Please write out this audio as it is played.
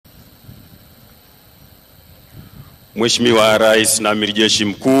Mheshimiwa Rais na Amiri Jeshi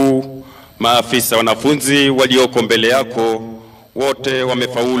Mkuu, maafisa wanafunzi walioko mbele yako wote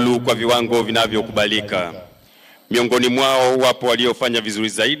wamefaulu kwa viwango vinavyokubalika. Miongoni mwao wapo waliofanya vizuri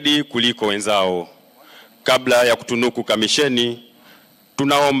zaidi kuliko wenzao. Kabla ya kutunuku kamisheni,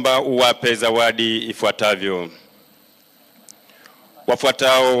 tunaomba uwape zawadi ifuatavyo.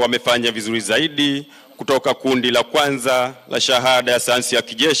 Wafuatao wamefanya vizuri zaidi kutoka kundi la kwanza la shahada ya sayansi ya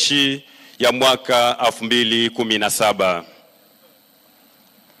kijeshi ya mwaka 2017.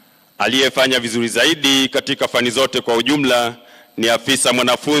 Aliyefanya vizuri zaidi katika fani zote kwa ujumla ni afisa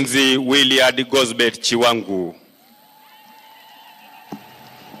mwanafunzi Williard Gosbert Chiwangu.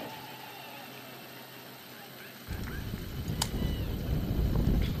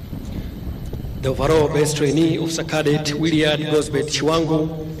 The overall best trainee of Cadet Williard Gosbert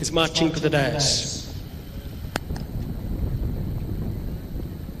Chiwangu is marching to the dais.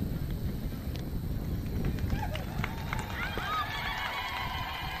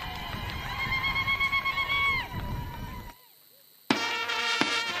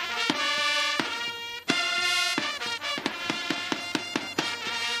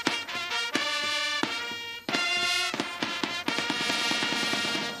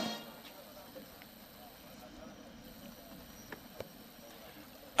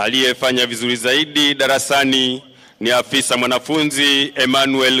 Aliyefanya vizuri zaidi darasani ni afisa mwanafunzi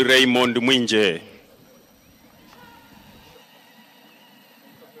Emmanuel Raymond Mwinje.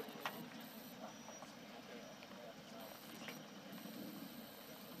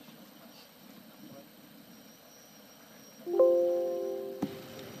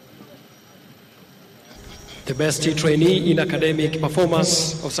 The best trainee in academic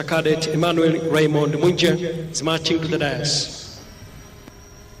performance of Cadet Emmanuel Raymond Mwinje is marching to the dais.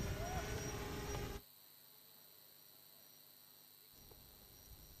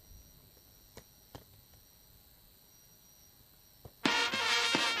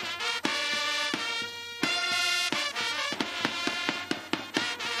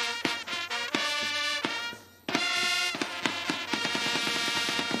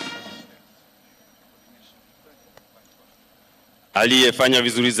 Aliyefanya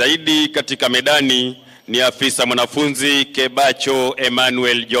vizuri zaidi katika medani ni afisa mwanafunzi Kebacho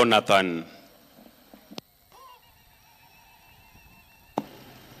Emmanuel Jonathan.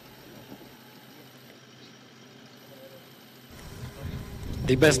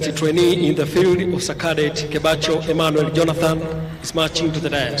 The best trainee in the field of Cadet Kebacho Emmanuel Jonathan is marching to the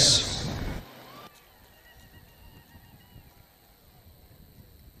dais.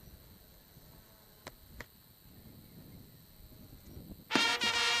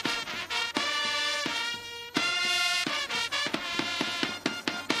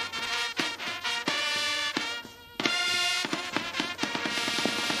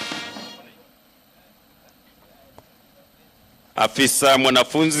 Afisa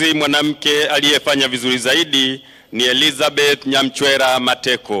mwanafunzi mwanamke aliyefanya vizuri zaidi ni Elizabeth Nyamchwera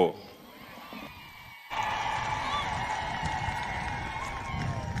Mateko.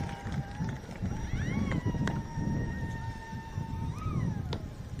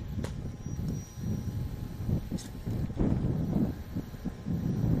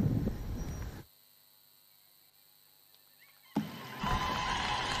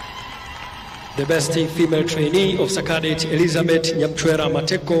 The best female trainee of Cadet Elizabeth Nyamchwera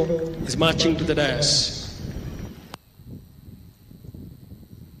Mateko is marching to the dais.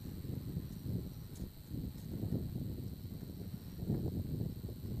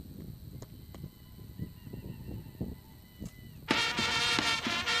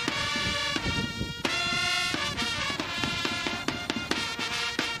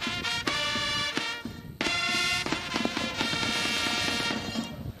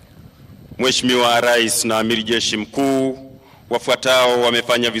 Mheshimiwa Rais na Amiri Jeshi Mkuu, wafuatao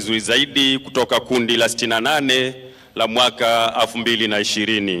wamefanya vizuri zaidi kutoka kundi la 68 la mwaka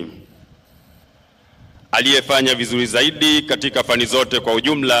 2020. Aliyefanya vizuri zaidi katika fani zote kwa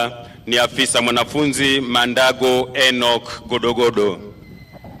ujumla ni afisa mwanafunzi Mandago Enoch Godogodo.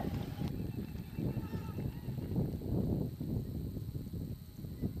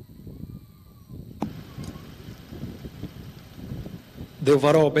 The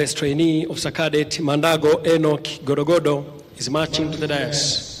overall best trainee of Cadet Mandago Enoch Godogodo is marching to the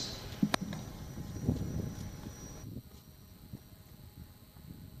dais.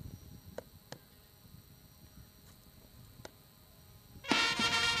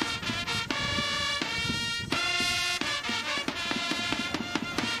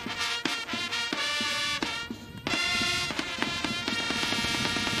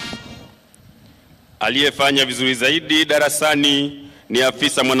 Aliyefanya vizuri zaidi darasani ni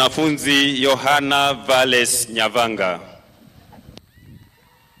afisa mwanafunzi Yohana Vales Nyavanga.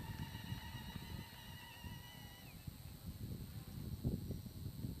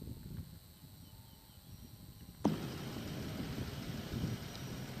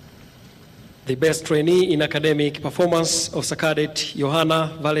 The best trainee in academic performance of Cadet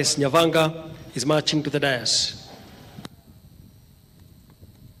Yohana Vales Nyavanga is marching to the dais.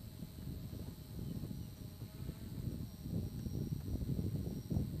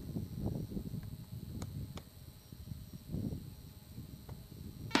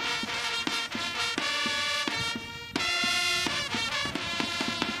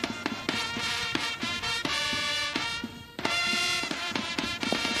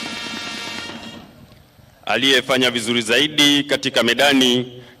 Aliyefanya vizuri zaidi katika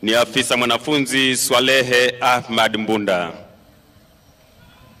medani ni afisa mwanafunzi Swalehe Ahmad Mbunda.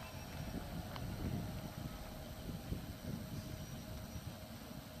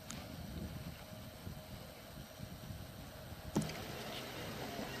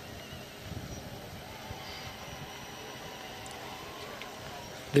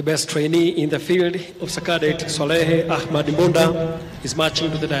 The best trainee in the field of Cadet Swalehe Ahmad Mbunda is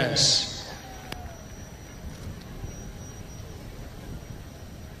marching to the dais.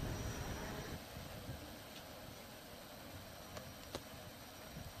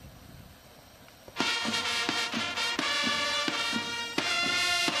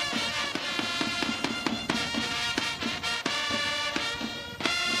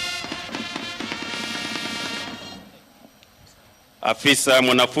 Afisa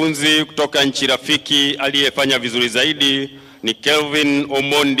mwanafunzi kutoka nchi rafiki aliyefanya vizuri zaidi ni Kelvin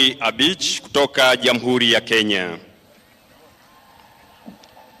Omondi Abich kutoka Jamhuri ya Kenya.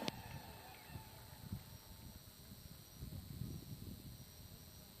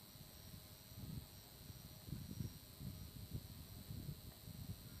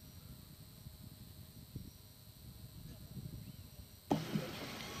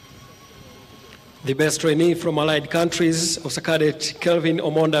 The best trainee from allied countries of Cadet Kelvin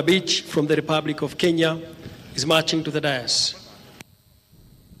Omonda Beach from the Republic of Kenya is marching to the dais.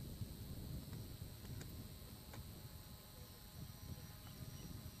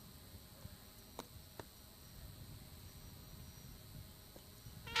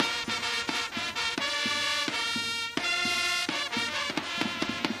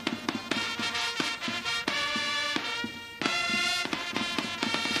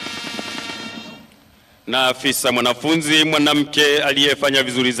 Na afisa mwanafunzi mwanamke aliyefanya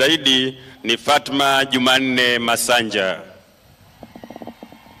vizuri zaidi ni Fatma Jumanne Masanja.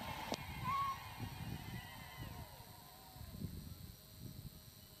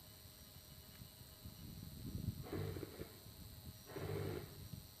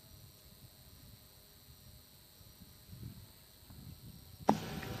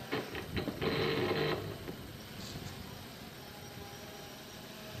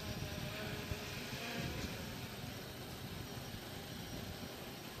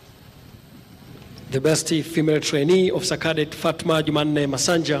 The best female trainee of Cadet Fatma Jumanne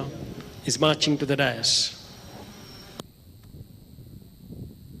Masanja is marching to the dais.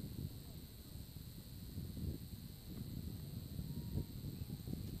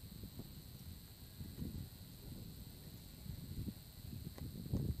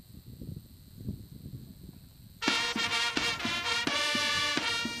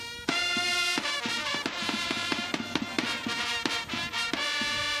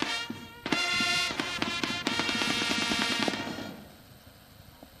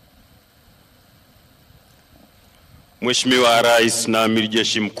 Mheshimiwa Rais na Amiri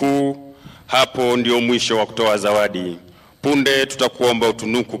Jeshi Mkuu, hapo ndio mwisho wa kutoa zawadi. Punde tutakuomba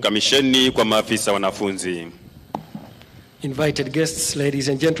utunuku kamisheni kwa maafisa wanafunzi. Invited guests, ladies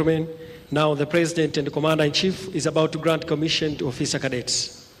and gentlemen, now the President and Commander-in-Chief is about to grant commission to officer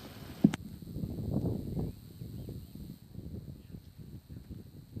cadets.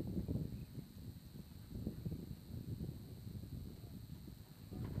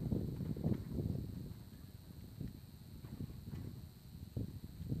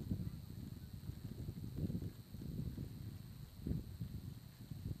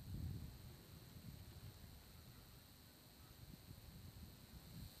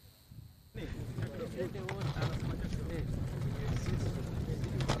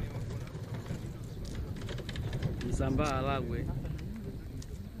 Msamba alagwe.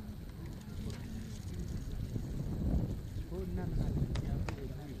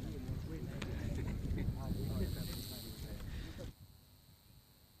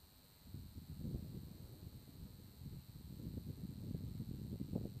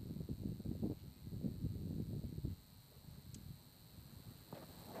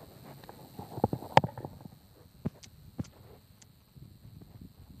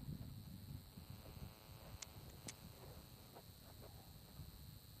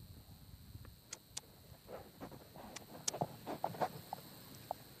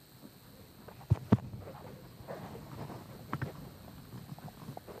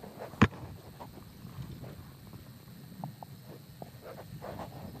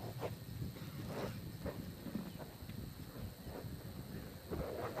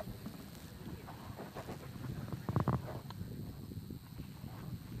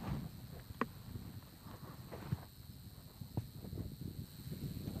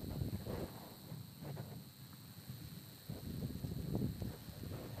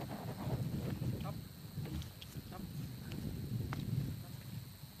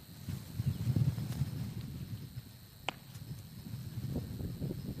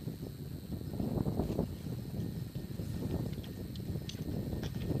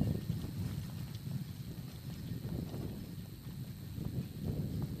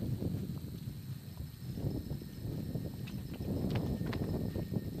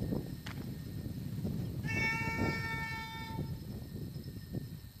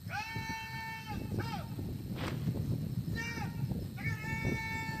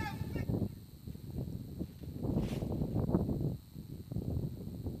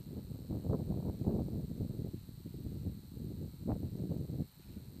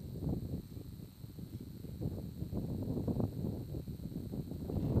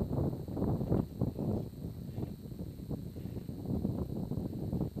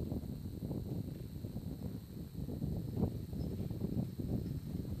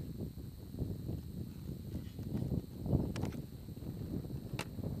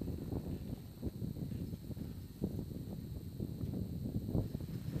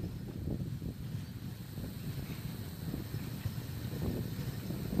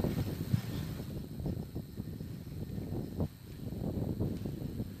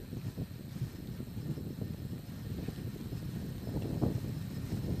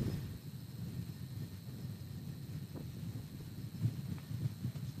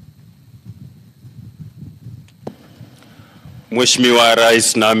 Mheshimiwa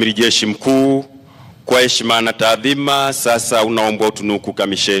Rais na Amiri Jeshi Mkuu, kwa heshima na taadhima, sasa unaombwa utunuku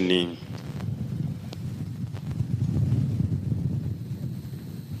kamisheni.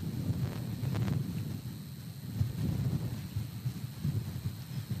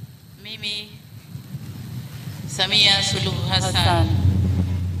 Mimi Samia Suluhu Hassan,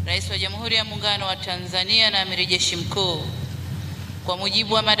 Rais wa Jamhuri ya Muungano wa Tanzania na Amiri Jeshi Mkuu, kwa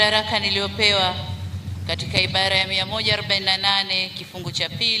mujibu wa madaraka niliyopewa katika ibara ya 148 kifungu cha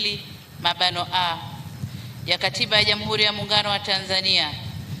pili mabano A ya Katiba ya Jamhuri ya Muungano wa Tanzania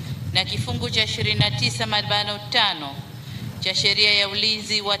na kifungu cha 29 mabano 5 cha Sheria ya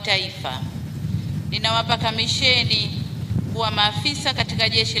Ulinzi wa Taifa, ninawapa kamisheni kuwa maafisa katika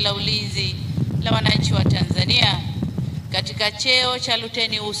Jeshi la Ulinzi la Wananchi wa Tanzania katika cheo cha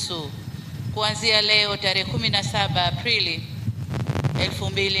luteni usu kuanzia leo tarehe 17 Aprili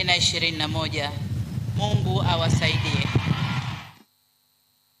 2021. Mungu awasaidie.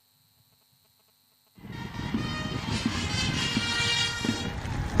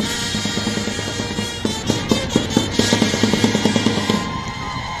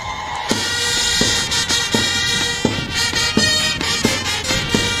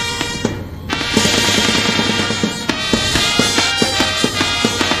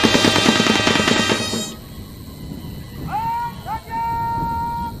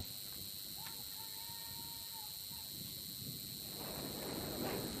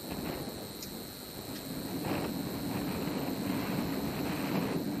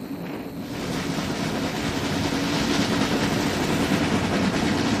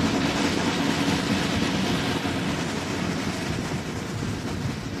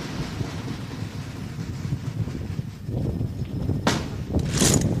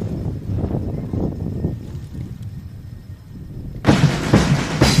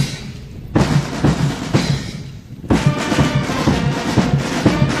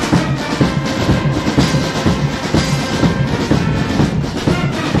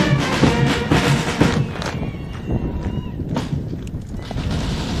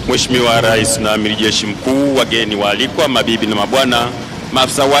 Mheshimiwa Rais na Amiri Jeshi Mkuu, wageni waalikwa, mabibi na mabwana,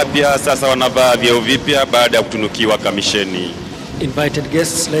 maafisa wapya sasa wanavaa vyeo vipya baada ya kutunukiwa kamisheni. Invited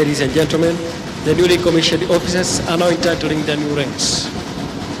guests, ladies and gentlemen, the newly commissioned officers are now entering their new ranks.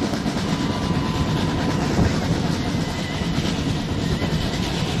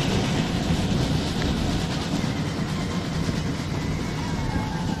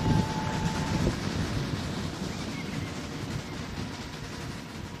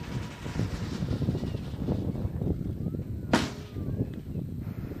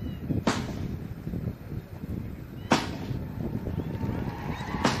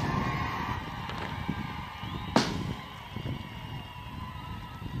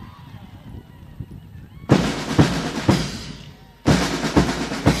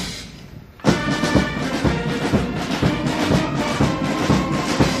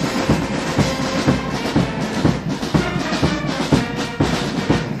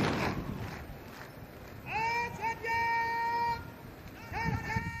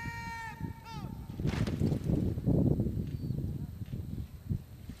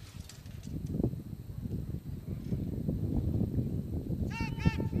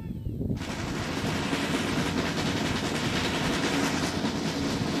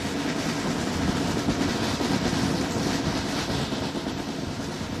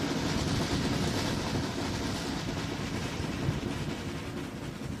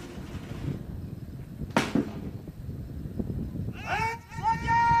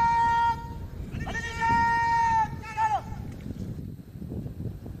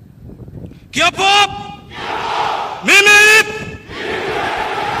 Kiapo! Mimi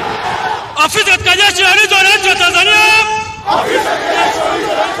afisa katika Jeshi la Ulinzi wa Wananchi wa Tanzania,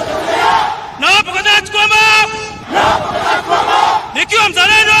 na hapo kadhaa kwamba nikiwa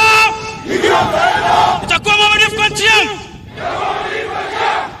mzalendo nitakuwa mwaminifu kwa nchi yangu,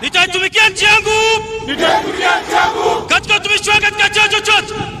 nitaitumikia nchi yangu katika utumishi wangu katika cheo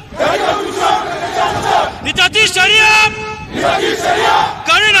chochote, nitatii sheria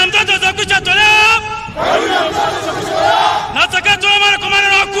kanuni na mtato za kuchatolewa na takatoa mara kwa mara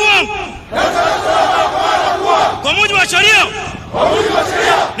na wakuu wangu kwa mujibu wa sheria.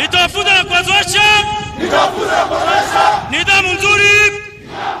 Nitawafunza na kuwazoesha nidhamu nzuri,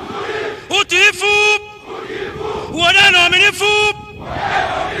 utiifu, uadilifu na uaminifu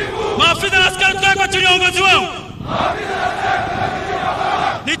maafisa na askari kutoka chini ya uongozi wangu.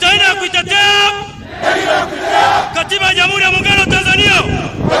 Nitaenda kuitetea Katiba ya Jamhuri ya Muungano wa Tanzania.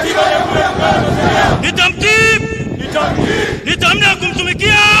 Nitamtii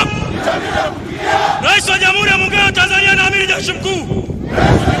kumtumikia Rais wa Jamhuri ya Muungano wa Tanzania na Amiri Jeshi Jeshi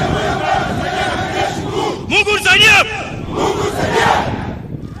Mkuu.